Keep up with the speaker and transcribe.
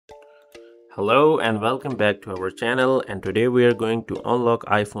Hello and welcome back to our channel, and today we are going to unlock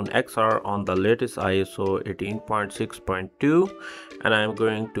iPhone XR on the latest ISO 18.6.2, and I am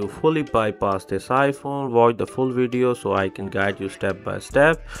going to fully bypass this iPhone. Watch the full video so I can guide you step by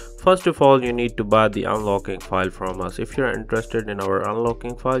step. First of all, you need to buy the unlocking file from us. If you are interested in our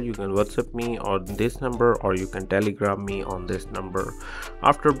unlocking file, you can WhatsApp me on this number or you can Telegram me on this number.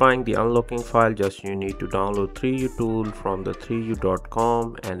 After buying the unlocking file, just you need to download 3U tool from the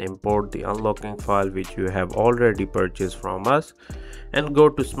 3u.com and import the unlocking file which you have already purchased from us, and go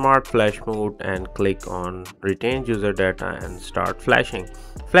to smart flash mode and click on retain user data and start flashing.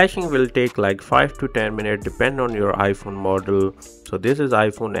 Flashing will take like 5 to 10 minutes depend on your iPhone model. So this is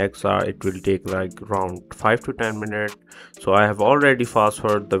iPhone XR, it will take like around 5 to 10 minutes. So I have already fast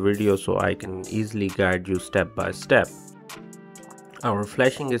forwarded the video so I can easily guide you step by step. Our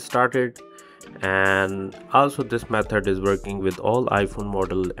flashing is started, and also this method is working with all iPhone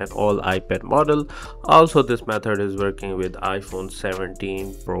model and all iPad model. Also this method is working with iPhone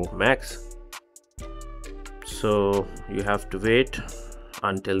 17 Pro Max. So you have to wait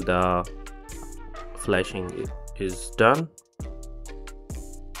until the flashing is done.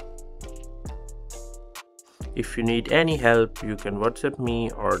 If you need any help, you can WhatsApp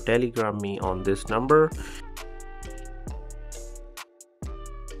me or Telegram me on this number.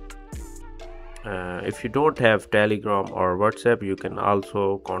 If you don't have Telegram or WhatsApp, you can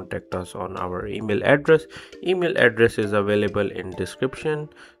also contact us on our email address. Email address is available in description,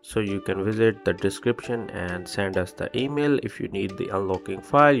 so you can visit the description and send us the email. If you need the unlocking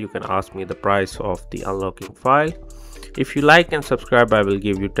file, you can ask me the price of the unlocking file. If you like and subscribe, I will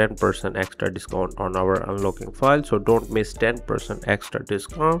give you 10% extra discount on our unlocking file, so don't miss 10% extra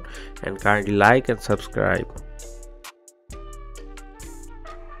discount, and kindly like and subscribe.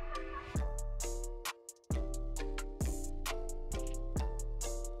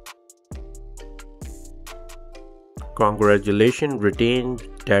 Congratulations, retain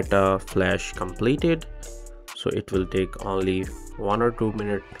data flash completed. So it will take only 1 or 2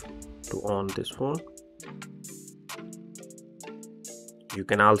 minutes to on this phone. You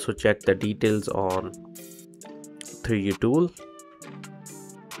can also check the details on 3U tool.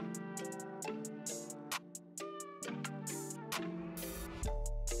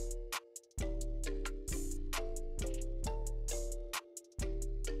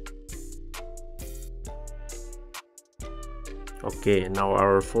 Okay, now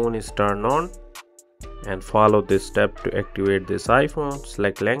our phone is turned on, and follow this step to activate this iPhone.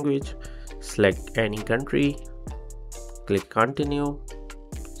 Select language, select any country, click continue,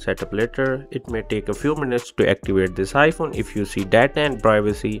 setup later. It may take a few minutes to activate this iPhone. If you see data and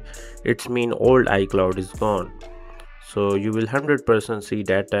privacy, it's mean old iCloud is gone, so you will 100% see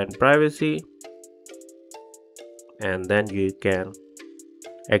data and privacy, and then you can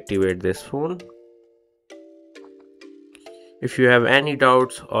activate this phone. If you have any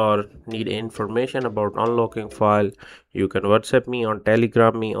doubts or need information about unlocking file, you can WhatsApp me or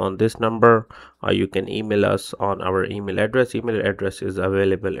Telegram me on this number, or you can email us on our email address. Email address is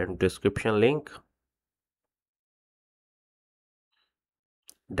available in description link.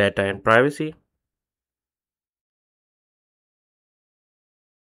 Data and privacy.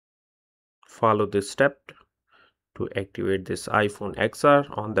 Follow this step to activate this iPhone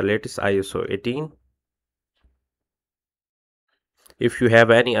XR on the latest ISO 18. If you have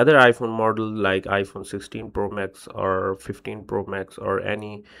any other iPhone model like iPhone 16 Pro Max or 15 Pro Max or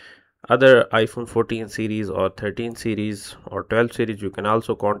any other iPhone 14 series or 13 series or 12 series, you can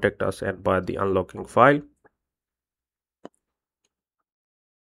also contact us and buy the unlocking file.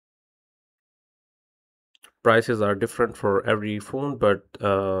 Prices are different for every phone, but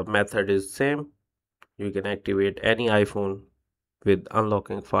method is same. You can activate any iPhone with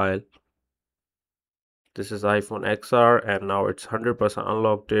unlocking file. This is iPhone XR, and now it's 100%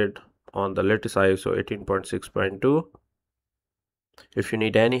 unlocked on the latest ISO 18.6.2. If you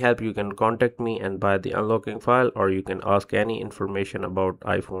need any help, you can contact me and buy the unlocking file, or you can ask any information about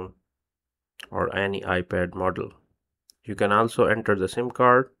iPhone or any iPad model. You can also enter the SIM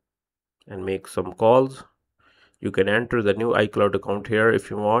card and make some calls. You can enter the new iCloud account here if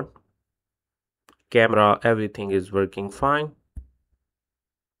you want. Camera, everything is working fine.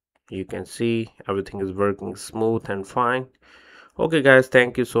 You can see everything is working smooth and fine. Okay guys,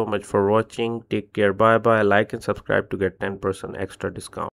 thank you so much for watching. Take care, bye bye. Like and subscribe to get 10% extra discount.